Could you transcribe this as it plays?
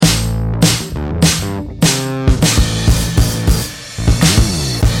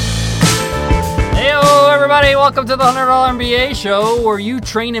Hey, welcome to the $100 MBA show where you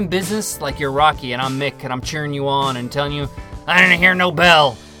train in business like you're Rocky and I'm Mick and I'm cheering you on and telling you, I didn't hear no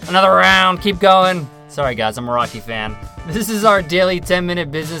bell. Another round, keep going. Sorry guys, I'm a Rocky fan. This is our daily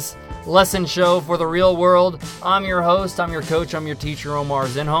 10-minute business lesson show for the real world. I'm your host, I'm your coach, I'm your teacher, Omar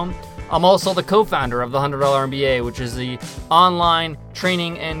Zinhom. I'm also the co-founder of the $100 MBA, which is the online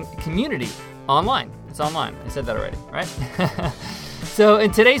training and community. Online. It's online. I said that already, right? So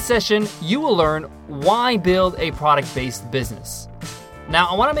in today's session, you will learn why build a product-based business. Now,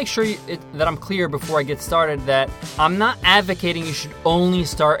 I want to make sure that I'm clear before I get started that I'm not advocating you should only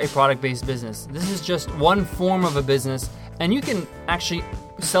start a product-based business. This is just one form of a business, and you can actually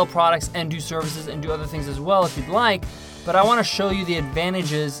sell products and do services and do other things as well if you'd like, but I want to show you the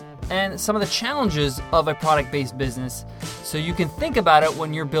advantages and some of the challenges of a product-based business so you can think about it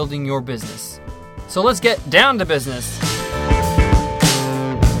when you're building your business. So let's get down to business.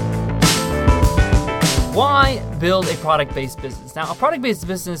 Why build a product-based business? Now, a product-based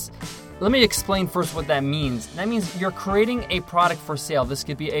business, let me explain first what that means. That means you're creating a product for sale. This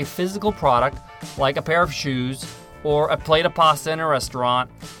could be a physical product, like a pair of shoes, or a plate of pasta in a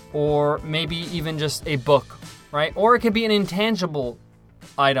restaurant, or maybe even just a book, right? Or it could be an intangible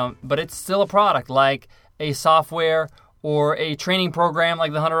item, but it's still a product, like a software or a training program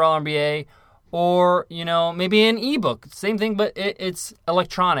like the $100 MBA, or, maybe an ebook. Same thing, but it's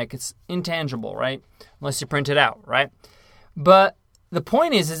electronic. It's intangible, right? Unless you print it out, right? But the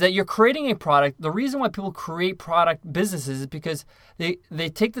point is that you're creating a product. The reason why people create product businesses is because they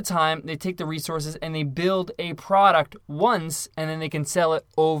take the time, they take the resources, and they build a product once, and then they can sell it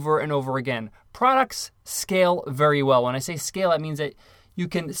over and over again. Products scale very well. When I say scale, that means that you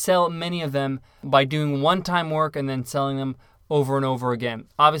can sell many of them by doing one-time work and then selling them over and over again.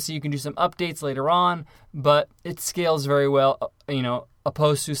 Obviously, you can do some updates later on, but it scales very well,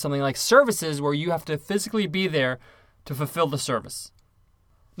 opposed to something like services where you have to physically be there to fulfill the service.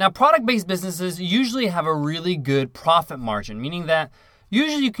 Now, product-based businesses usually have a really good profit margin, meaning that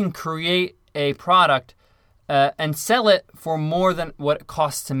usually you can create a product and sell it for more than what it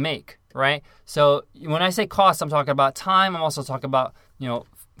costs to make, right? So when I say cost, I'm talking about time. I'm also talking about,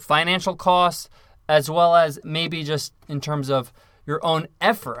 financial costs, as well as maybe just in terms of your own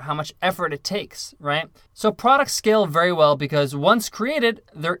effort, how much effort it takes, right? So products scale very well because once created,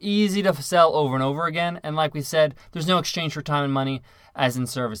 they're easy to sell over and over again. And like we said, there's no exchange for time and money as in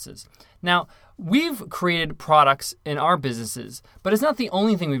services. Now, we've created products in our businesses, but it's not the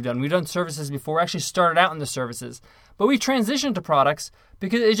only thing we've done. We've done services before. We actually started out in the services, but we transitioned to products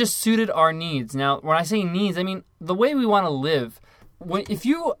because it just suited our needs. Now, when I say needs, I mean the way we want to live. If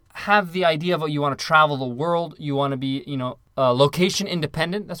you have the idea of what you want to travel the world, you want to be, location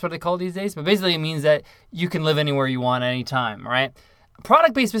independent, that's what they call it these days. But basically it means that you can live anywhere you want at any time, right?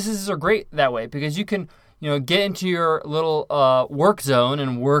 Product-based businesses are great that way because you can, get into your little work zone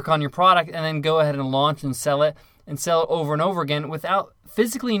and work on your product and then go ahead and launch and sell it over and over again without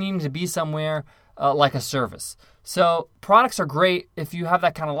physically needing to be somewhere like a service. So products are great if you have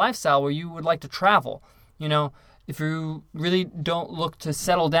that kind of lifestyle where you would like to travel, if you really don't look to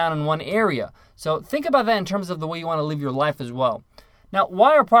settle down in one area. So think about that in terms of the way you want to live your life as well. Now,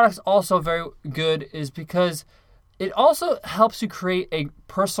 why are products also very good is because it also helps you create a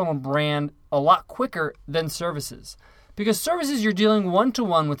personal brand a lot quicker than services. Because services, you're dealing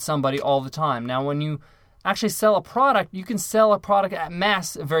one-to-one with somebody all the time. Now, when you actually sell a product, you can sell a product at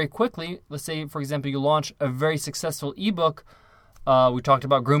mass very quickly. Let's say, for example, you launch a very successful ebook. We talked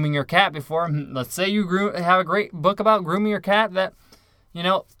about grooming your cat before. Let's say you have a great book about grooming your cat that,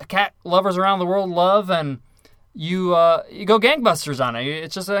 cat lovers around the world love, and you go gangbusters on it.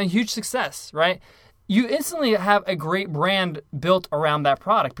 It's just a huge success, right? You instantly have a great brand built around that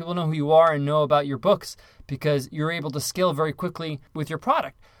product. People know who you are and know about your books because you're able to scale very quickly with your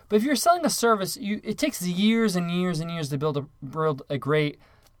product. But if you're selling a service, it takes years and years and years to build a great,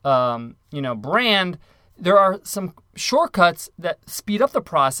 brand. There are some shortcuts that speed up the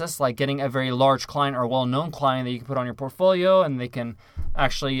process, like getting a very large client or a well-known client that you can put on your portfolio, and they can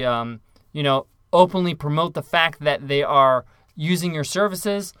actually, openly promote the fact that they are using your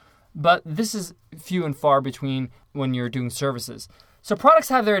services. But this is few and far between when you're doing services. So products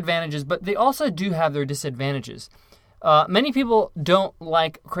have their advantages, but they also do have their disadvantages. Many people don't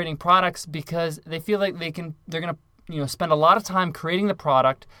like creating products because they feel like they're going to spend a lot of time creating the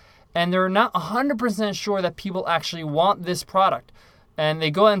product, and they're not 100% sure that people actually want this product. And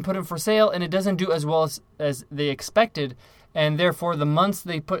they go ahead and put it for sale, and it doesn't do as well as they expected. And therefore, the months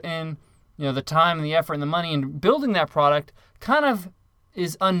they put in, the time and the effort and the money in building that product kind of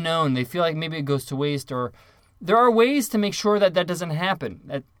is unknown. They feel like maybe it goes to waste, or there are ways to make sure that that doesn't happen.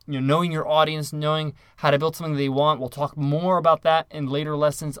 That, knowing your audience, knowing how to build something they want. We'll talk more about that in later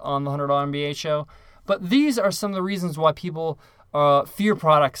lessons on the $100 MBA show. But these are some of the reasons why people fear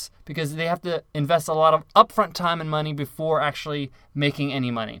products, because they have to invest a lot of upfront time and money before actually making any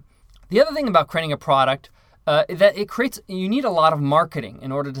money. The other thing about creating a product that you need a lot of marketing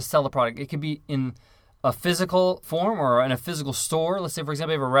in order to sell the product. It could be in a physical form or in a physical store. Let's say, for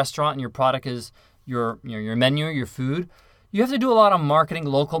example, you have a restaurant and your product is your menu, your food. You have to do a lot of marketing,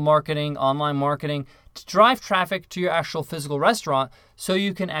 local marketing, online marketing, to drive traffic to your actual physical restaurant so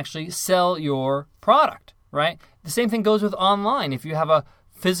you can actually sell your product, right? The same thing goes with online. If you have a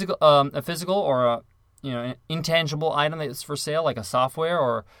physical or an intangible item that's for sale, like a software,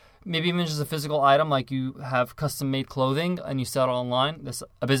 or maybe even just a physical item, like you have custom-made clothing and you sell it online. That's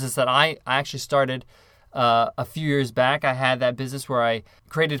a business that I actually started a few years back. I had that business where I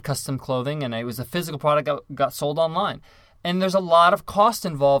created custom clothing, and it was a physical product that got sold online. And there's a lot of cost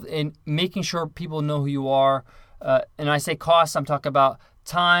involved in making sure people know who you are. And I say cost, I'm talking about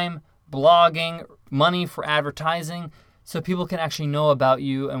time, blogging, money for advertising, so people can actually know about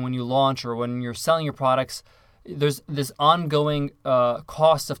you. And when you launch or when you're selling your products, there's this ongoing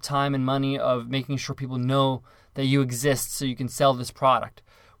cost of time and money of making sure people know that you exist so you can sell this product.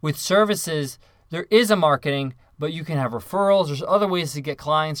 With services, there is a marketing, but you can have referrals. There's other ways to get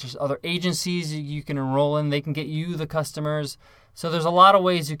clients. There's other agencies you can enroll in. They can get you the customers. So there's a lot of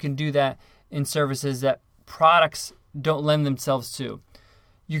ways you can do that in services that products don't lend themselves to.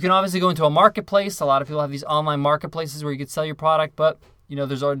 You can obviously go into a marketplace. A lot of people have these online marketplaces where you could sell your product, but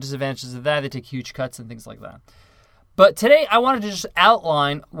there's other disadvantages of that. They take huge cuts and things like that. But today I wanted to just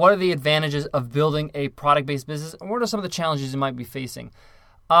outline what are the advantages of building a product-based business and what are some of the challenges you might be facing.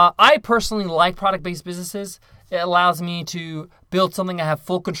 I personally like product-based businesses. It allows me to build something I have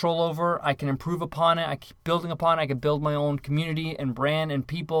full control over. I can improve upon it. I keep building upon it. I can build my own community and brand and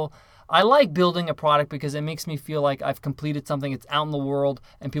people. I like building a product because it makes me feel like I've completed something. It's out in the world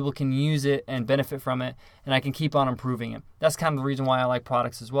and people can use it and benefit from it, and I can keep on improving it. That's kind of the reason why I like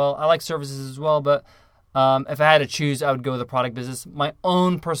products as well. I like services as well, but if I had to choose, I would go with the product business. My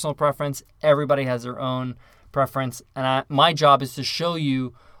own personal preference. Everybody has their own preference, and my job is to show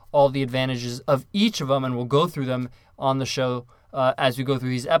you all the advantages of each of them, and we'll go through them on the show as we go through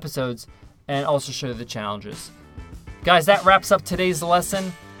these episodes, and also show you the challenges. Guys, that wraps up today's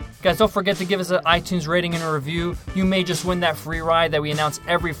lesson. Guys, don't forget to give us an iTunes rating and a review. You may just win that free ride that we announce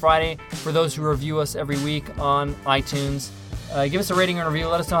every Friday for those who review us every week on iTunes. Give us a rating and a review.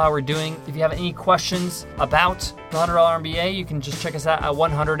 Let us know how we're doing. If you have any questions about the $100 MBA, you can just check us out at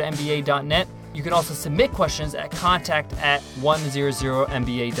 100mba.net. You can also submit questions at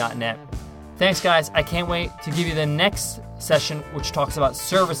contact@100mba.net. Thanks, guys. I can't wait to give you the next session, which talks about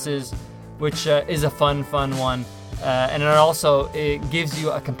services, which is a fun one. And it gives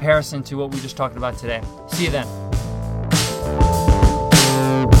you a comparison to what we just talked about today. See you then.